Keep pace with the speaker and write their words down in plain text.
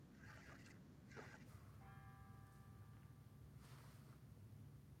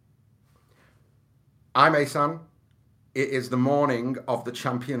I'm Asan. It is the morning of the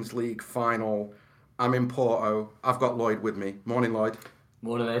Champions League final. I'm in Porto. I've got Lloyd with me. Morning, Lloyd.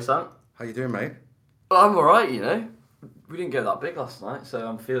 Morning, Asan. How you doing, mate? Well, I'm alright, you know. We didn't get that big last night, so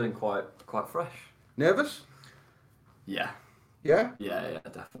I'm feeling quite fresh. Nervous? Yeah. Yeah? Yeah,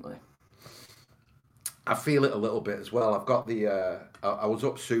 definitely. I feel it a little bit as well. I've got I was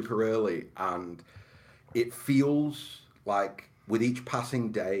up super early and it feels like with each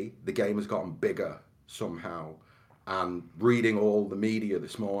passing day, the game has gotten bigger somehow. And reading all the media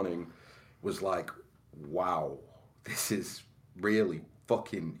this morning was like, wow, this is really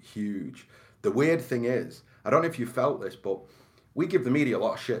fucking huge. The weird thing is, I don't know if you felt this, but we give the media a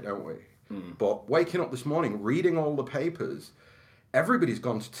lot of shit, don't we? But waking up this morning, reading all the papers, everybody's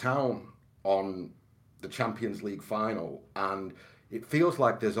gone to town on the Champions League final, and it feels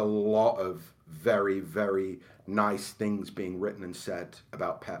like there's a lot of very, very nice things being written and said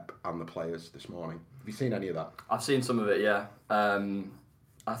about Pep and the players this morning. Have you seen any of that? I've seen some of it, yeah.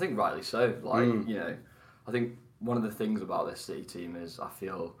 I think rightly so. You know, I think one of the things about this City team is I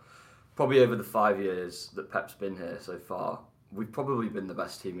feel probably over the 5 years that Pep's been here so far, we've probably been the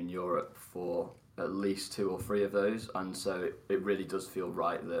best team in Europe for at least 2 or 3 of those, and so it really does feel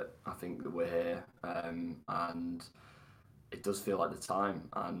right that I think that we're here, and it does feel like the time.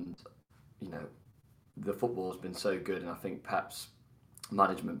 And you know, the football has been so good, and I think Pep's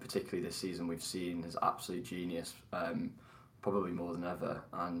management, particularly this season, we've seen is absolute genius, probably more than ever.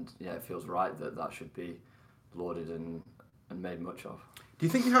 And yeah, it feels right that should be lauded and made much of. Do you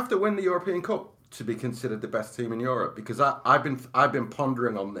think you have to win the European Cup to be considered the best team in Europe? Because I've been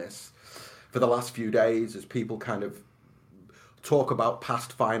pondering on this for the last few days as people kind of talk about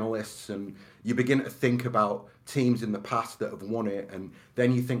past finalists, and you begin to think about teams in the past that have won it, and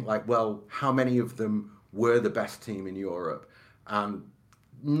then you think like, well, how many of them were the best team in Europe? And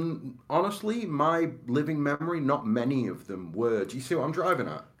honestly, my living memory, not many of them were. Do you see what I'm driving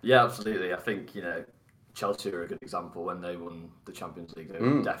at? Yeah, absolutely. I think, you know, Chelsea are a good example. When they won the Champions League, they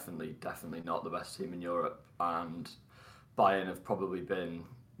were definitely not the best team in Europe, and Bayern have probably been,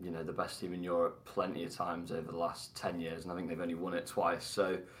 you know, the best team in Europe plenty of times over the last 10 years, and I think they've only won it twice.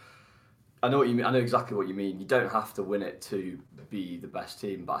 So I know what you mean. I know exactly what you mean. You don't have to win it to be the best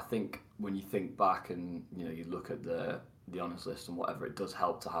team, but I think when you think back and, you know, you look at the honours list and whatever, it does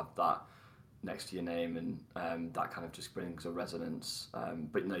help to have that next to your name, and that kind of just brings a resonance.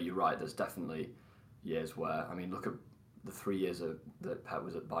 But no, you're right. There's definitely years where, I mean, look at the 3 years that Pep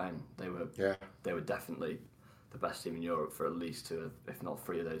was at Bayern. They were definitely the best team in Europe for at least 2, if not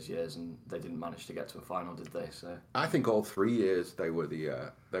 3 of those years, and they didn't manage to get to a final, did they? So I think all 3 years they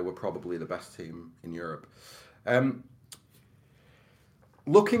were probably the best team in Europe.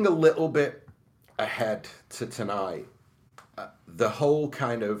 Looking a little bit ahead to tonight, the whole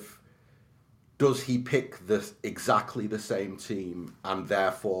kind of, does he pick exactly the same team, and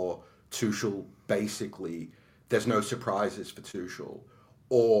therefore Tuchel basically, there's no surprises for Tuchel,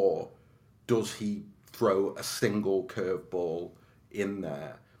 or does he throw a single curveball in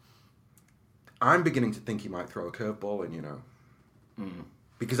there? I'm beginning to think he might throw a curveball in, you know,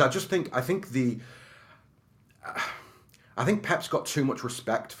 because I think Pep's got too much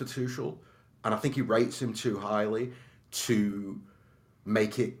respect for Tuchel, and I think he rates him too highly to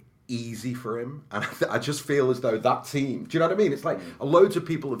make it easy for him. And I just feel as though that team, do you know what I mean? It's like loads of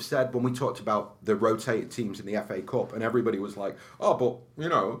people have said when we talked about the rotated teams in the FA Cup, and everybody was like, oh, but, you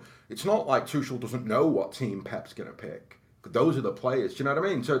know, it's not like Tuchel doesn't know what team Pep's going to pick. Those are the players, do you know what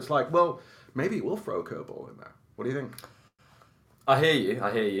I mean? So it's like, well, maybe he will throw a curveball in there. What do you think? I hear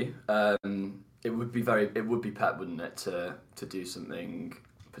you. It would be Pep, wouldn't it, to do something,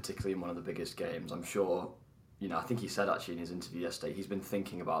 particularly in one of the biggest games. I'm sure, you know, I think he said actually in his interview yesterday, he's been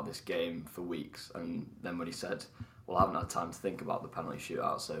thinking about this game for weeks, and then when he said, well, I haven't had time to think about the penalty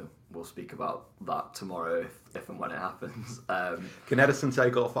shootout, so we'll speak about that tomorrow if and when it happens. Can Edison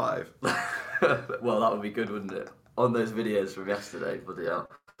take all 5? Well, that would be good, wouldn't it? On those videos from yesterday, bloody hell.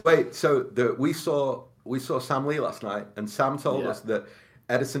 Wait, so we saw Sam Lee last night, and Sam told us that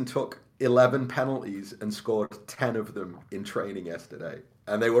Edison took 11 penalties and scored 10 of them in training yesterday.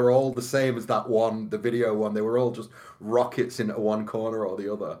 And they were all the same as that one, the video one. They were all just rockets into one corner or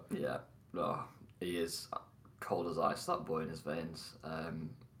the other. Yeah, oh, he is cold as ice, that boy in his veins.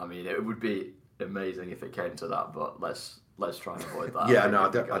 I mean, it would be amazing if it came to that, but let's try and avoid that. Yeah, no,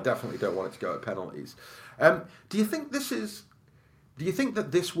 I definitely don't want it to go at penalties. Do you think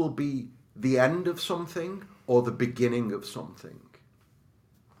that this will be the end of something or the beginning of something?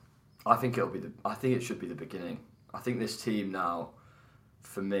 I think it should be the beginning. I think this team now,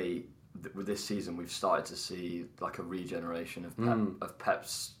 for me, with this season we've started to see like a regeneration of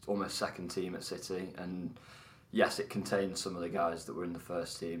Pep's almost second team at City, and yes, it contains some of the guys that were in the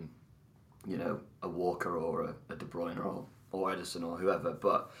first team, you know, a Walker or a De Bruyne or Edison or whoever,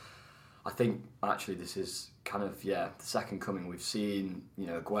 but I think actually this is kind of, the second coming. We've seen, you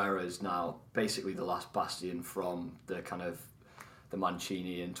know, Aguero's now basically the last bastion from the kind of the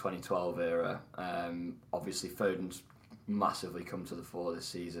Mancini in 2012 era. Obviously Foden's massively come to the fore this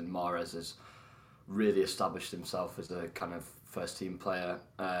season. Mahrez has really established himself as a kind of first team player,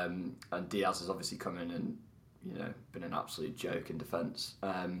 and Diaz has obviously come in and, you know, been an absolute joke in defence.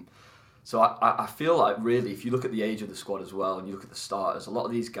 So I feel like really, if you look at the age of the squad as well, and you look at the starters, a lot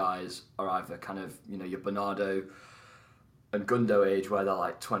of these guys are either kind of, you know, your Bernardo and Gundo age, where they're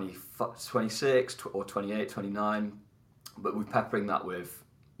like 26 or 28, 29, but we're peppering that with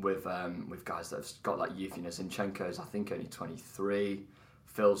guys that have got that youth. You know, Zinchenko's I think only 23,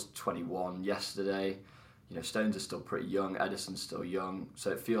 Phil's 21 yesterday. You know, Stones are still pretty young, Edison's still young, so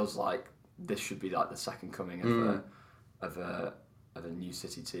it feels like this should be like the second coming of a new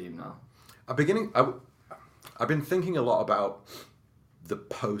City team now. I've been thinking a lot about the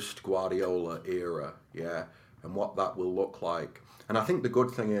post-Guardiola era, and what that will look like. And I think the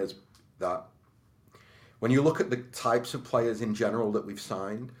good thing is that when you look at the types of players in general that we've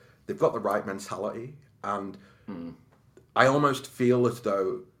signed, they've got the right mentality, and I almost feel as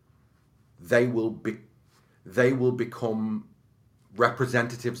though they will become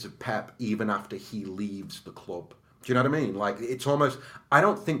representatives of Pep even after he leaves the club. Do you know what I mean? Like, it's almost... I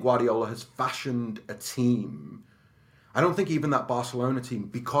don't think Guardiola has fashioned a team. I don't think even that Barcelona team,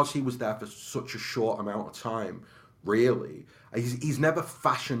 because he was there for such a short amount of time, really, he's never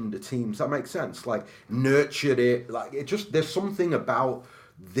fashioned a team. Does that make sense? Like, nurtured it. Like, it just... There's something about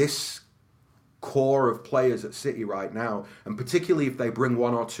this core of players at City right now, and particularly if they bring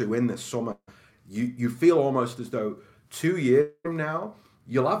one or two in this summer, you feel almost as though 2 years from now,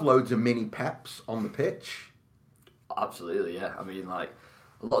 you'll have loads of mini Peps on the pitch. Absolutely, yeah. I mean, like,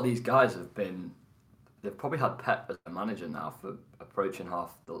 a lot of these guys they've probably had Pep as a manager now for approaching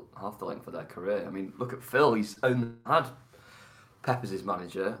half the length of their career. I mean, look at Phil, he's only had Pep as his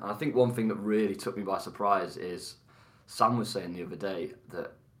manager. And I think one thing that really took me by surprise is Sam was saying the other day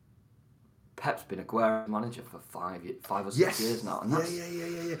that Pep's been Aguero's manager for 5 or 6 years now. And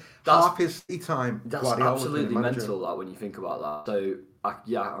yeah. Half his time. That's absolutely mental, that, when you think about that. So, I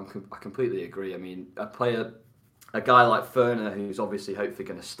completely agree. I mean, a guy like Werner, who's obviously hopefully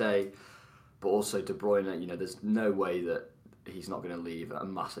going to stay, but also De Bruyne, you know, there's no way that he's not going to leave a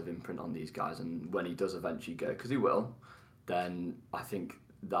massive imprint on these guys. And when he does eventually go, because he will, then I think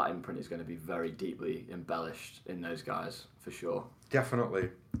that imprint is going to be very deeply embellished in those guys, for sure. Definitely.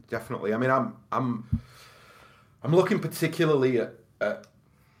 I mean, I'm looking particularly at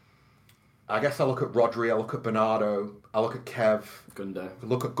I guess I look at Rodri, I look at Bernardo, I look at Kev, Gundo. I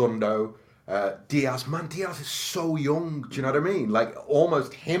look at Gundo. Diaz, Diaz is so young. Do you know what I mean? Like,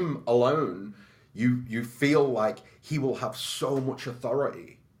 almost him alone, you feel like he will have so much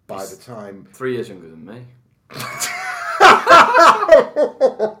authority by the time. 3 years younger than me.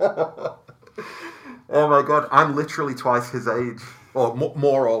 Oh my god, I'm literally twice his age, or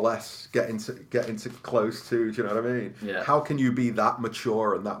more or less, getting to close to. Do you know what I mean? Yeah. How can you be that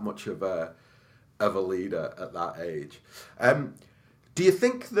mature and that much of a leader at that age? Do you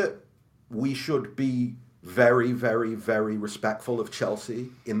think that we should be very, very, very respectful of Chelsea,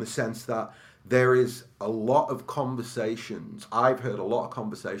 in the sense that there is a lot of conversations, I've heard a lot of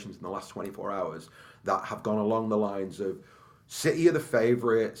conversations in the last 24 hours that have gone along the lines of City are the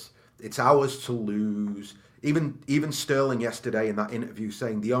favourites, it's ours to lose. Even Sterling yesterday in that interview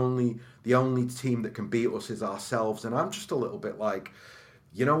saying the only team that can beat us is ourselves, and I'm just a little bit like,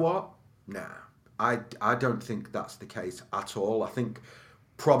 you know what? Nah, I don't think that's the case at all. I think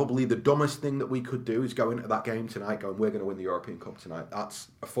probably the dumbest thing that we could do is go into that game tonight going, we're going to win the European Cup tonight. That's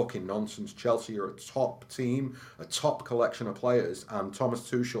a fucking nonsense. Chelsea are a top team, a top collection of players, and Thomas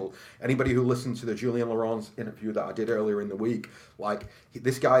Tuchel, anybody who listened to the Julien Laurent's interview that I did earlier in the week, like,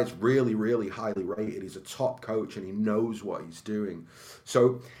 this guy is really, really highly rated. He's a top coach and he knows what he's doing.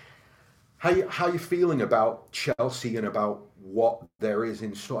 So how you feeling about Chelsea and about what there is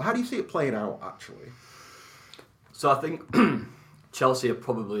in store? How do you see it playing out, actually? So I think Chelsea are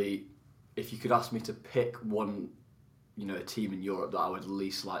probably, if you could ask me to pick one, you know, a team in Europe that I would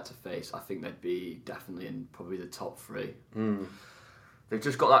least like to face, I think they'd be definitely in probably the top three. They've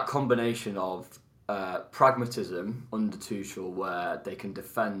just got that combination of pragmatism under Tuchel, where they can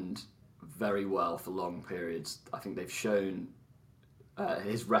defend very well for long periods. I think they've shown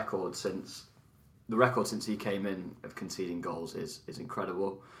his record since he came in of conceding goals is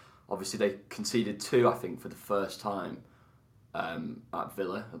incredible. Obviously, they conceded 2, I think, for the first time at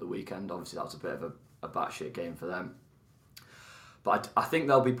Villa at the weekend. Obviously, that was a bit of a batshit game for them. But I think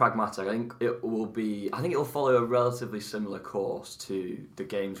they'll be pragmatic. I think it'll follow a relatively similar course to the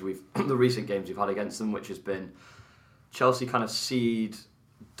the recent games we've had against them, which has been Chelsea kind of cede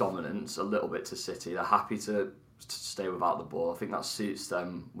dominance a little bit to City. They're happy to stay without the ball. I think that suits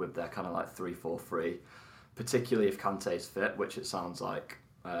them with their kind of like 3-4-3, particularly if Kante's fit, which it sounds like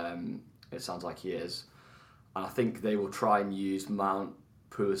he is. And I think they will try and use Mount,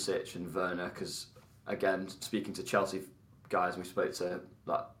 Pulisic, and Werner because, again, speaking to Chelsea guys, we spoke to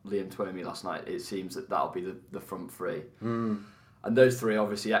Liam Twomey last night. It seems that'll be the front three, and those three are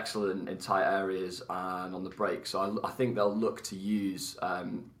obviously excellent in tight areas and on the break. So I think they'll look to use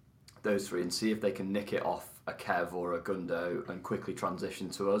those three and see if they can nick it off a Kev or a Gundo and quickly transition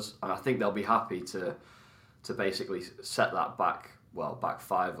to us. And I think they'll be happy to basically set that back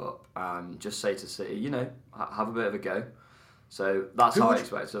 5 up and just say to City, have a bit of a go. So that's how I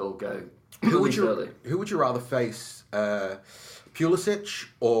expect it'll go. Who would you rather face, Pulisic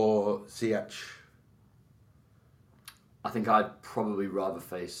or Ziyech? I think I'd probably rather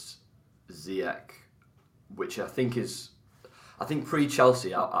face Ziyech, which I think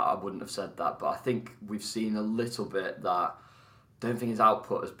pre-Chelsea I wouldn't have said that, but I think we've seen a little bit that I don't think his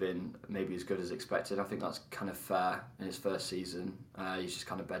output has been maybe as good as expected. I think that's kind of fair in his first season. He's just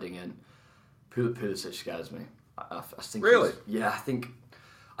kind of bedding in. Pulisic scares me. I think really? Yeah, I think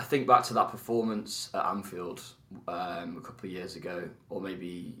back to that performance at Anfield a couple of years ago, or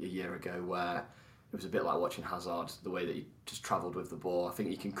maybe a year ago, where it was a bit like watching Hazard, the way that he just travelled with the ball. I think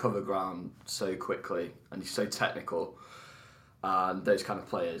he can cover ground so quickly, and he's so technical. And those kind of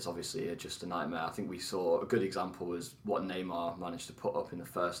players, obviously, are just a nightmare. I think we saw a good example was what Neymar managed to put up in the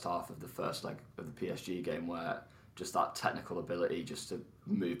first half of the first leg of the PSG game, where just that technical ability just to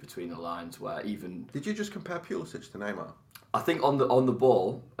move between the lines, where even... Did you just compare Pulisic to Neymar? I think on the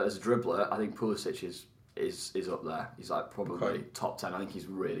ball as a dribbler, I think Pulisic is up there. He's like probably top 10. I think he's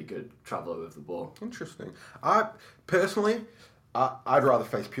really good traveller with the ball. Interesting. I'd rather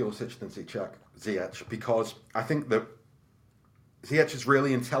face Pulisic than Ziyech because I think that Ziyech is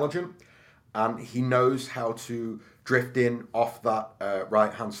really intelligent and he knows how to drift in off that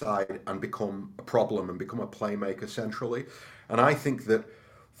right hand side and become a problem and become a playmaker centrally. And I think that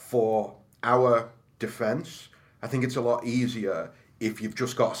for our defence, I think it's a lot easier if you've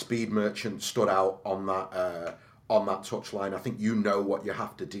just got a speed merchant stood out on that touchline. I think you know what you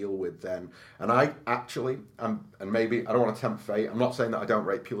have to deal with then. And I actually, and maybe I don't want to tempt fate. I'm not saying that I don't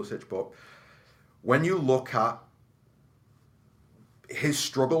rate Pulisic, but when you look at his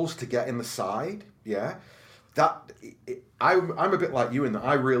struggles to get in the side, I'm a bit like you in that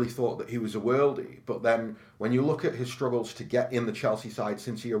I really thought that he was a worldie, but then when you look at his struggles to get in the Chelsea side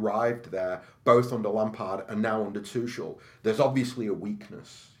since he arrived there, both under Lampard and now under Tuchel, there's obviously a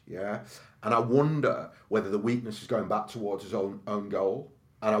weakness, and I wonder whether the weakness is going back towards his own goal,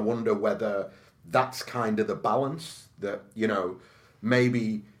 and I wonder whether that's kind of the balance that,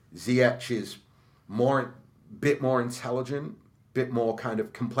 maybe Ziyech is bit more intelligent, bit more kind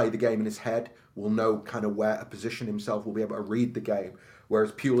of can play the game in his head, will know kind of where to position himself, will be able to read the game.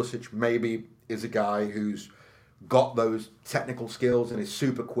 Whereas Pulisic maybe is a guy who's got those technical skills and is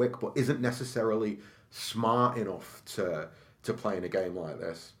super quick, but isn't necessarily smart enough to play in a game like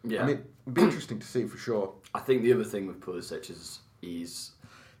this. Yeah. I mean, it'd be interesting to see for sure. I think the other thing with Pulisic is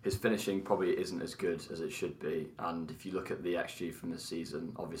his finishing probably isn't as good as it should be. And if you look at the XG from this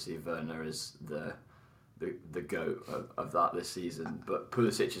season, obviously Werner is the GOAT of that this season, but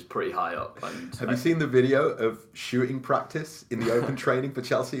Pulisic is pretty high up. And have you seen the video of shooting practice in the open training for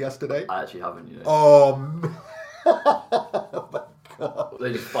Chelsea yesterday? I actually haven't. Oh my God.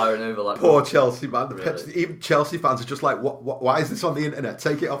 They're just firing over like... Poor Chelsea, man. Really? Even Chelsea fans are just like, why is this on the internet?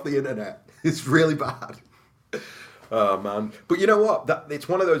 Take it off the internet. It's really bad. Oh, man. But you know what? It's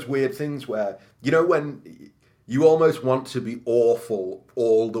one of those weird things where, when... You almost want to be awful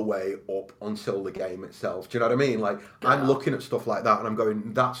all the way up until the game itself. Do you know what I mean? Like, I'm looking at stuff like that and I'm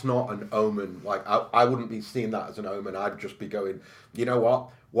going, that's not an omen. Like, I wouldn't be seeing that as an omen. I'd just be going, you know what?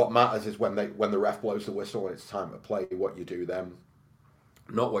 What matters is when the ref blows the whistle and it's time to play, what you do then.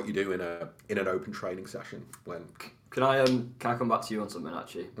 Not what you do in an open training session. Can I come back to you on something,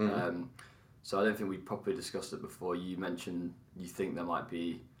 actually? Mm-hmm. So I don't think we properly discussed it before. You mentioned you think there might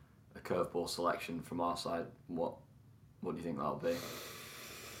be a curveball selection from our side. What do you think that'll be?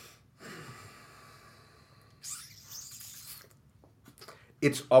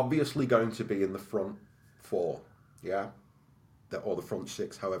 It's obviously going to be in the front four, yeah? or the front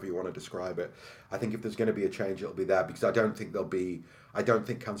six, however you want to describe it. I think if there's going to be a change, it'll be there, because I don't think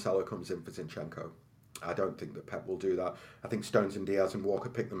Cancelo comes in for Zinchenko. I don't think that Pep will do that. I think Stones and Diaz and Walker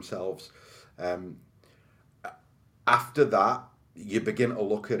pick themselves. After that, you begin to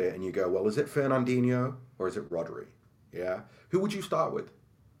look at it and you go, well, is it Fernandinho or is it Rodri? Yeah. Who would you start with?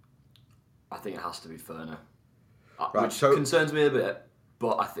 I think it has to be Ferner, Right, which concerns me a bit.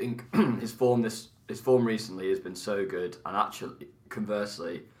 But I think his form recently has been so good, and actually,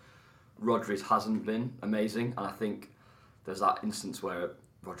 conversely, Rodri's hasn't been amazing. And I think there's that instance where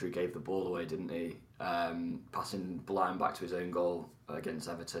Rodri gave the ball away, didn't he? Passing blind back to his own goal against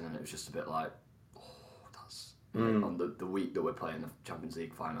Everton, and it was just a bit like, that's on the week that we're playing the Champions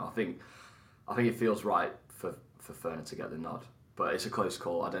League final. I think it feels right for Ferner to get the nod, but it's a close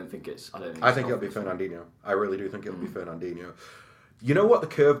call. I think it'll be Fernandinho. I really do think it'll be Fernandinho. You know what the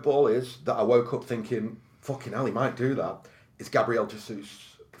curveball is that I woke up thinking, fucking hell, he might do that? It's Gabriel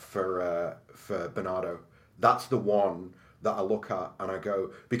Jesus for Bernardo. That's the one that I look at and I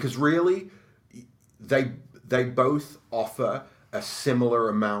go, because really, they both offer a similar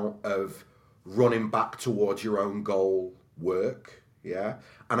amount of running back towards your own goal work, yeah?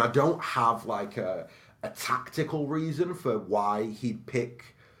 And I don't have like a tactical reason for why he'd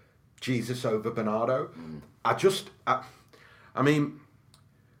pick Jesus over Bernardo. I mean,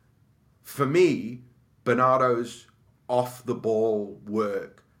 for me, Bernardo's off-the-ball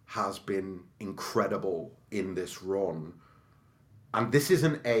work has been incredible in this run. And this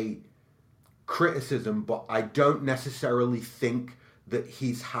isn't a criticism, but I don't necessarily think that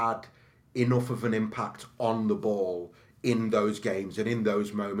he's had enough of an impact on the ball in those games and in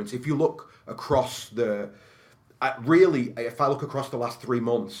those moments. If you look across if I look across the last 3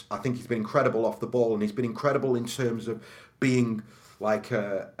 months, I think he's been incredible off the ball, and he's been incredible in terms of being like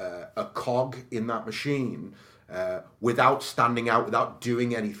a cog in that machine, without standing out, without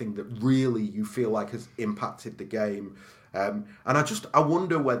doing anything that really you feel like has impacted the game. And I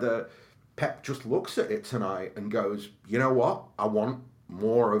wonder whether Pep just looks at it tonight and goes, you know what? I want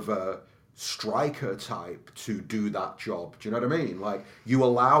more of a striker type to do that job. Do you know what I mean? Like, you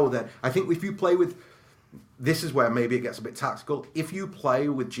allow that. I think if you play with, this is where maybe it gets a bit tactical. If you play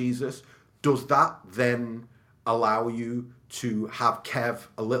with Jesus, does that then allow you to have Kev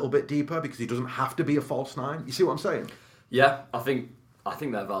a little bit deeper, because he doesn't have to be a false nine? You see what I'm saying? Yeah, I think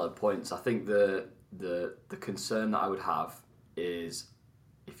they're valid points. I think the concern that I would have is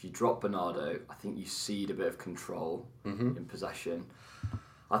if you drop Bernardo, I think you cede a bit of control in possession.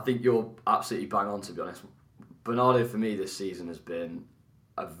 I think you're absolutely bang on, to be honest. Bernardo, for me, this season has been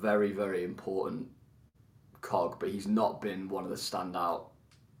a very, very important cog, but he's not been one of the standout,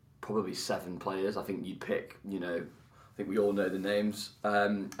 probably 7 players. I think you'd pick, I think we all know the names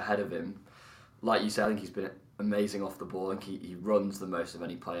ahead of him. Like you said, I think he's been amazing off the ball. I think he runs the most of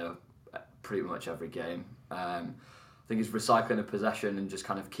any player pretty much every game. I think he's recycling a possession and just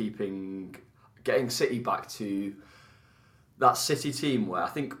kind of getting City back to that City team where I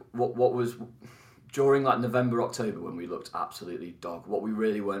think what was during like November, October, when we looked absolutely dog, what we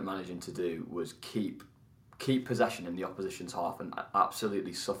really weren't managing to do was keep possession in the opposition's half and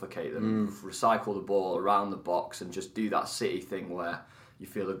absolutely suffocate them, recycle the ball around the box and just do that City thing where you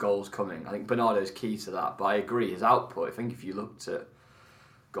feel the goal's coming. I think Bernardo's key to that, but I agree, his output, I think if you looked at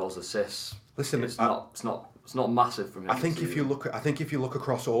goals, assists, it's not massive from him. I think if you look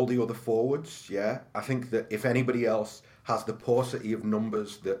across all the other forwards, I think that if anybody else has the paucity of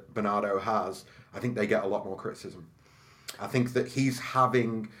numbers that Bernardo has, I think they get a lot more criticism. I think that he's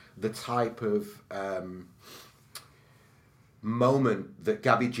having the type of moment that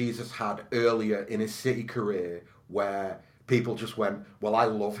Gabby Jesus had earlier in his City career, where people just went, well, I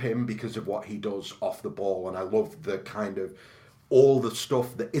love him because of what he does off the ball, and I love the kind of all the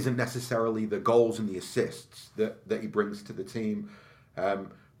stuff that isn't necessarily the goals and the assists that he brings to the team.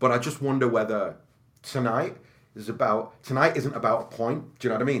 But I just wonder whether tonight isn't about a point. Do you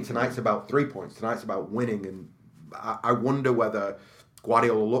know what I mean? Tonight's about 3 points. Tonight's about winning, and I wonder whether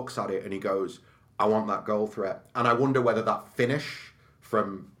Guardiola looks at it and he goes, I want that goal threat. And I wonder whether that finish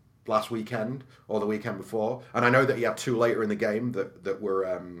from last weekend or the weekend before, and I know that he had 2 later in the game that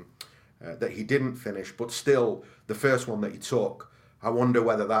were that he didn't finish, but still the first one that he took, I wonder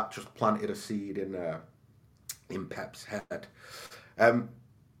whether that just planted a seed in Pep's head.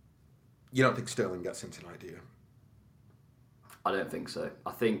 You don't think Sterling gets in tonight, do you? I don't think so.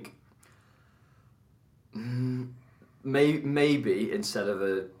 I think maybe instead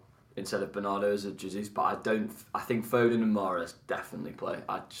of Bernardo as a Jesus, but I think Foden and Mahrez definitely play.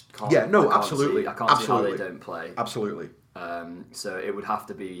 I just can't. Yeah, no, absolutely. I can't see how they don't play. Absolutely. So it would have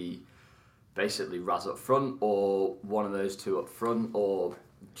to be basically Raz up front or one of those two up front, or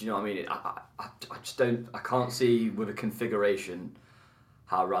do you know what I mean? I just don't. I can't see with a configuration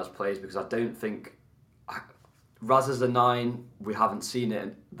how Raz plays, because I don't think Raz as a 9. We haven't seen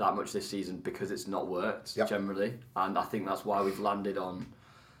it that much this season because it's not worked generally, and I think that's why we've landed on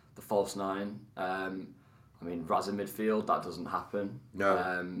the false 9. I mean, Raz in midfield, that doesn't happen.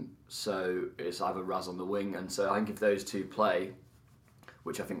 No. So it's either Raz on the wing, and so I think if those two play,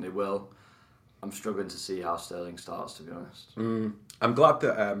 which I think they will, I'm struggling to see how Sterling starts, to be honest. I'm glad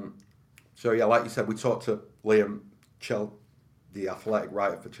that. So yeah, like you said, we talked to Liam the athletic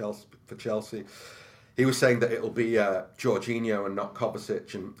writer for Chelsea. He was saying that it'll be Jorginho and not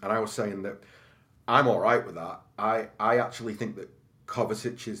Kovacic, and I was saying that I'm all right with that. I actually think that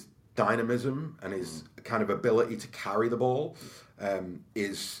Kovacic's dynamism and his kind of ability to carry the ball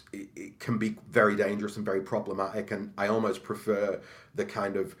it can be very dangerous and very problematic, and I almost prefer the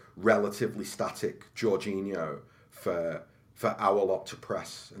kind of relatively static Jorginho for our lot to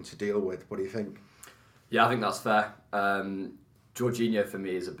press and to deal with. What do you think? Yeah, I think that's fair. Jorginho for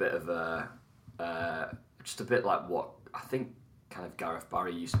me is a bit of just a bit like what I think kind of Gareth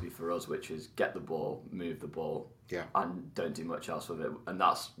Barry used to be for us, which is get the ball, move the ball, and don't do much else with it. And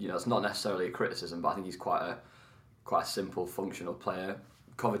that's, it's not necessarily a criticism, but I think he's quite a simple, functional player.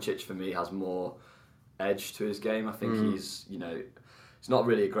 Kovacic for me has more edge to his game. I think he's not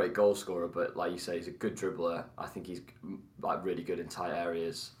really a great goal scorer, but like you say, he's a good dribbler. I think he's like really good in tight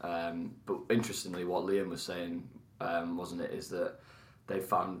areas. But interestingly, what Liam was saying, wasn't it, is that they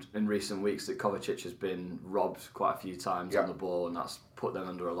found in recent weeks that Kovacic has been robbed quite a few times on the ball, and that's put them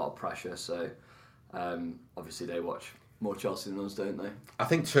under a lot of pressure. So obviously they watch more Chelsea than us, don't they? I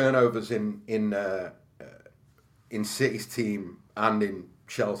think turnovers in City's team and in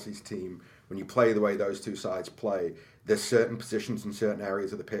Chelsea's team, when you play the way those two sides play, there's certain positions in certain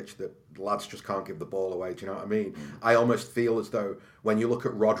areas of the pitch that lads just can't give the ball away. Do you know what I mean? I almost feel as though when you look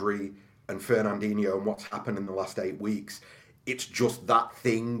at Rodri and Fernandinho and what's happened in the last 8 weeks, it's just that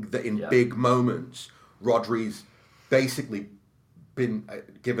thing that in big moments, Rodri's basically been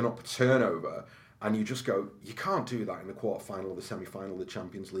given up a turnover, and you just go, you can't do that in the quarterfinal or the semi-final of the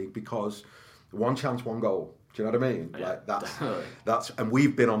Champions League, because one chance, one goal. Do you know what I mean? Yeah, like that's, and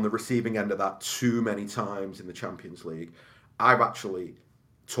we've been on the receiving end of that too many times in the Champions League. I've actually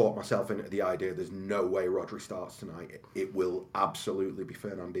talked myself into the idea there's no way Rodri starts tonight. It will absolutely be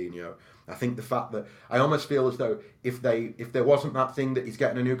Fernandinho. I think the fact that I almost feel as though if there wasn't that thing that he's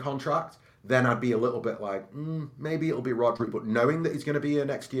getting a new contract, then I'd be a little bit like, maybe it'll be Rodri. But knowing that he's going to be here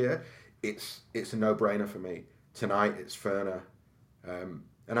next year, it's a no-brainer for me. Tonight it's Ferner.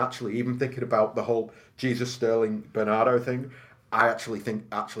 And actually, even thinking about the whole Jesus Sterling Bernardo thing, I actually think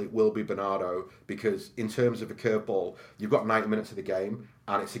it will be Bernardo, because in terms of a curveball, you've got 90 minutes of the game,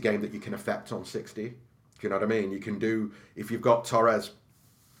 and it's a game that you can affect on 60. Do you know what I mean? You can do, if you've got Torres,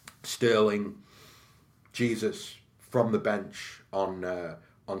 Sterling, Jesus from the bench on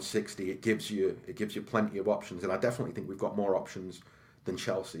 60, it gives you plenty of options, and I definitely think we've got more options than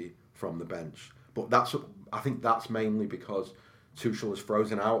Chelsea from the bench. But I think that's mainly because Tuchel has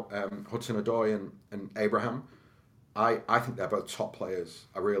frozen out Hudson-Odoi and Abraham. I think they're both top players.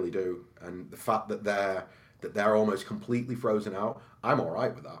 I really do. And the fact that they're almost completely frozen out, I'm all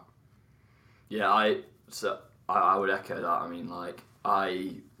right with that. Yeah, I would echo that. I mean,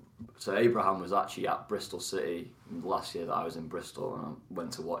 so Abraham was actually at Bristol City last year that I was in Bristol, and I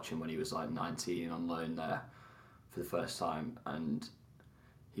went to watch him when he was like 19 on loan there for the first time, and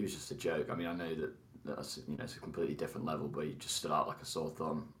he was just a joke. I mean, I know that's it's a completely different level, but he just stood out like a sore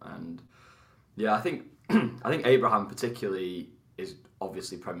thumb. And yeah, I think Abraham particularly is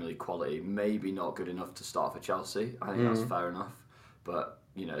obviously Premier League quality, maybe not good enough to start for Chelsea. I think that's fair enough. But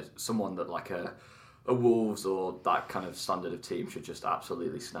someone that like a Wolves or that kind of standard of team should just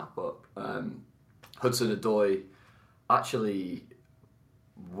absolutely snap up. Hudson-Odoi actually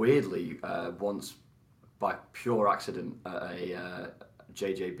weirdly once by pure accident at a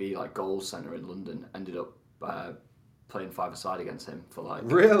JJB like goals centre in London ended up playing five-a-side against him for like...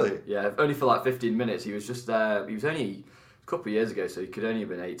 Really? Yeah, only for like 15 minutes. He was just there. He was only a couple of years ago, so he could only have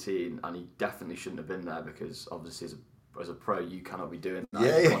been 18, and he definitely shouldn't have been there, because obviously as a pro, you cannot be doing that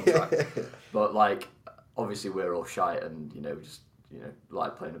in a contract. But like, obviously we're all shite, and we just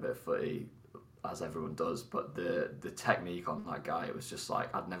like playing a bit of footy, as everyone does. But the technique on that guy, it was just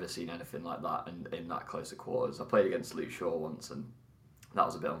like, I'd never seen anything like that in that close of quarters. I played against Luke Shaw once, and that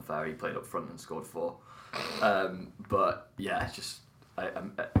was a bit unfair. He played up front and scored 4. But yeah,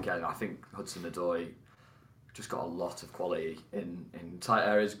 again, I think Hudson-Odoi just got a lot of quality in tight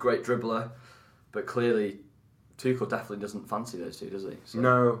areas. Great dribbler, but clearly Tuchel definitely doesn't fancy those two, does he? So.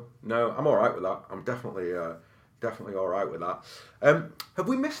 No, I'm all right with that. I'm definitely all right with that. Have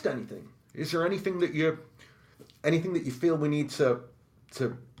we missed anything? Is there anything that you feel we need to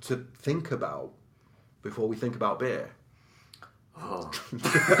think about before we think about beer? Oh.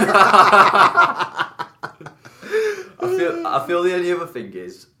 I feel the only other thing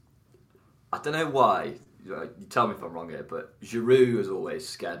is, I don't know why. You tell me if I'm wrong here, but Giroud has always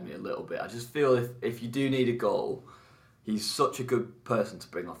scared me a little bit. I just feel if you do need a goal, he's such a good person to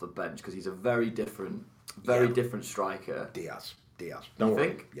bring off the bench because he's a very different striker. Diaz. Don't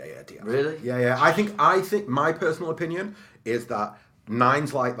think? Yeah, Diaz. Really? Yeah. I think my personal opinion is that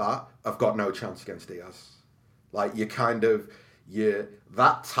nines like that have got no chance against Diaz. Like that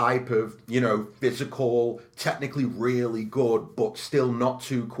type of, physical, technically really good, but still not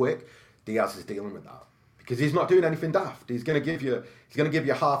too quick. Diaz is dealing with that because he's not doing anything daft. He's going to give you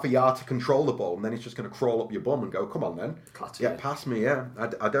half a yard to control the ball, and then he's just going to crawl up your bum and go, "Come on, then, pass me." Yeah,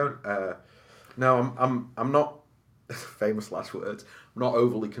 I don't. No, I'm not. Famous last words. I'm not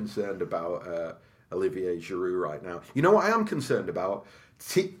overly concerned about Olivier Giroud right now. You know what I am concerned about?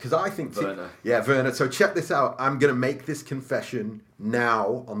 Because I think Werner. Werner. So check this out. I'm going to make this confession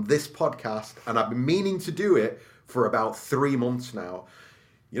now on this podcast, and I've been meaning to do it for about 3 months now.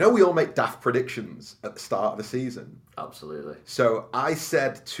 We all make daft predictions at the start of the season. Absolutely. So I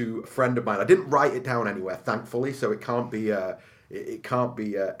said to a friend of mine, I didn't write it down anywhere, thankfully, so it can't be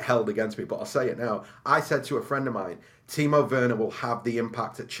held against me, but I'll say it now. I said to a friend of mine, Timo Werner will have the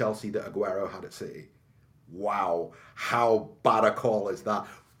impact at Chelsea that Aguero had at City. Wow, how bad a call is that?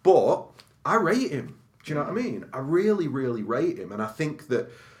 But I rate him. Do you know what I mean? I really, really rate him, and I think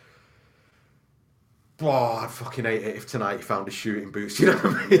that. Oh, I'd fucking hate it if tonight he found a shooting boost. You know what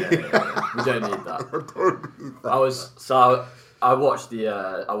I mean? Yeah. We don't need that. I watched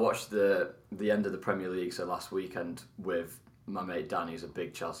the end of the Premier League, so last weekend with my mate Danny, who's a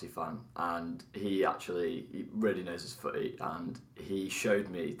big Chelsea fan, and he really knows his footy, and he showed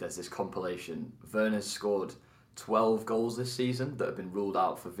me there's this compilation. Werner's scored 12 goals this season that have been ruled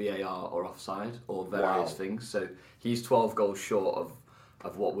out for VAR or offside or various things. So he's 12 goals short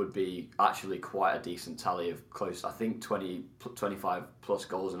of what would be actually quite a decent tally of close, I think 25 plus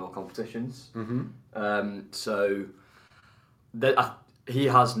goals in all competitions. Mm-hmm. So he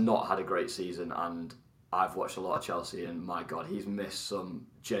has not had a great season, and I've watched a lot of Chelsea, and my God, he's missed some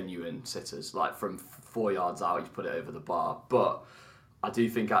genuine sitters. Like from 4 yards out, he's put it over the bar. But I do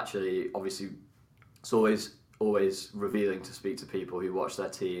think actually, obviously, it's always revealing to speak to people who watch their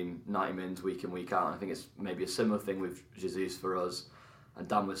team 90 minutes week in, week out. And I think it's maybe a similar thing with Jesus for us. And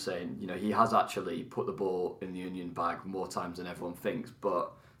Dan was saying, he has actually put the ball in the onion bag more times than everyone thinks,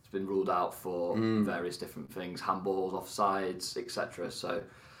 but it's been ruled out for various different things, handballs, offsides, etc. So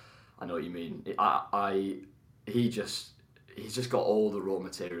I know what you mean. He's just got all the raw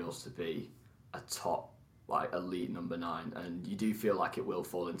materials to be a top, elite number 9, and you do feel like it will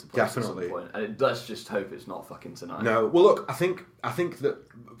fall into place Definitely. at some point. And let's just hope it's not fucking tonight. No, well, look, I think that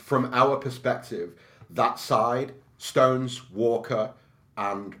from our perspective, that side, Stones, Walker,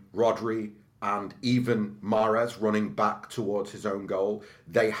 and Rodri, and even Mahrez running back towards his own goal,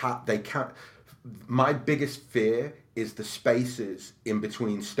 they can't. My biggest fear is the spaces in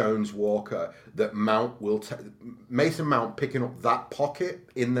between Stones, Walker that Mount will Mason Mount picking up that pocket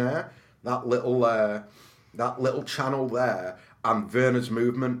in there, that little channel there, and Werner's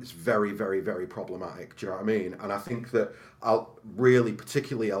movement is very, very, very problematic. Do you know what I mean? And I think that I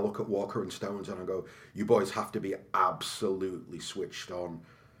look at Walker and Stones and I go, you boys have to be absolutely switched on.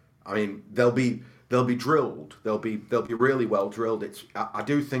 I mean, they'll be drilled. They'll be really well drilled. I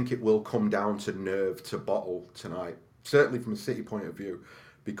do think it will come down to nerve to bottle tonight. Certainly from a City point of view,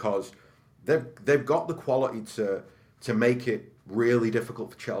 because they've got the quality to make it really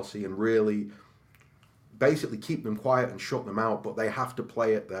difficult for Chelsea and really basically keep them quiet and shut them out. But they have to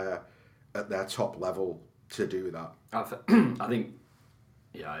play at their top level to do that. I think,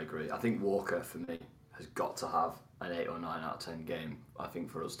 I agree. I think Walker for me has got to have an 8 or 9 out of 10 game. I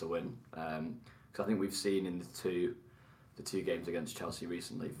think for us to win, because I think we've seen in the two games against Chelsea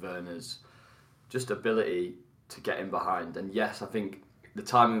recently, Werner's just ability to get in behind. And yes, I think the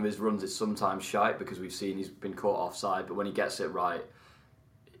timing of his runs is sometimes shite because we've seen he's been caught offside, but when he gets it right,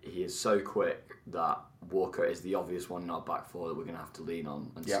 he is so quick that Walker is the obvious one in our back four that we're going to have to lean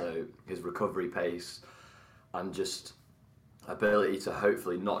on. And so his recovery pace and just ability to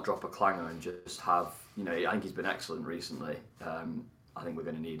hopefully not drop a clanger and just have, I think he's been excellent recently. I think we're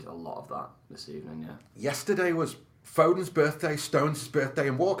going to need a lot of that this evening, yeah. Yesterday was Foden's birthday, Stones' birthday,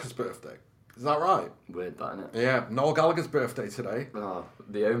 and Walker's birthday. Is that right? Weird, that, isn't it? Yeah. Noel Gallagher's birthday today. Oh,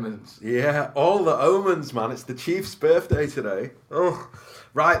 the omens. Yeah, all the omens, man. It's the Chiefs' birthday today. Oh,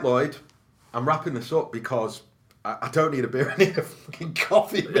 right, Lloyd. I'm wrapping this up because I don't need a beer. I need a fucking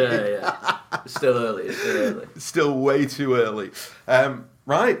coffee. Yeah. It's still early. It's still way too early.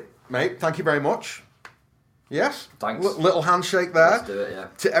 Right, mate. Thank you very much. Yes. Thanks. Little handshake there. Let's do it, yeah.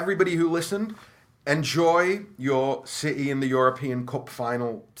 To everybody who listened, enjoy your City in the European Cup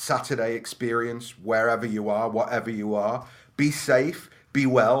final Saturday experience wherever you are, whatever you are. Be safe. Be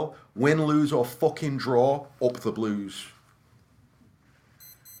well. Win, lose, or fucking draw. Up the Blues.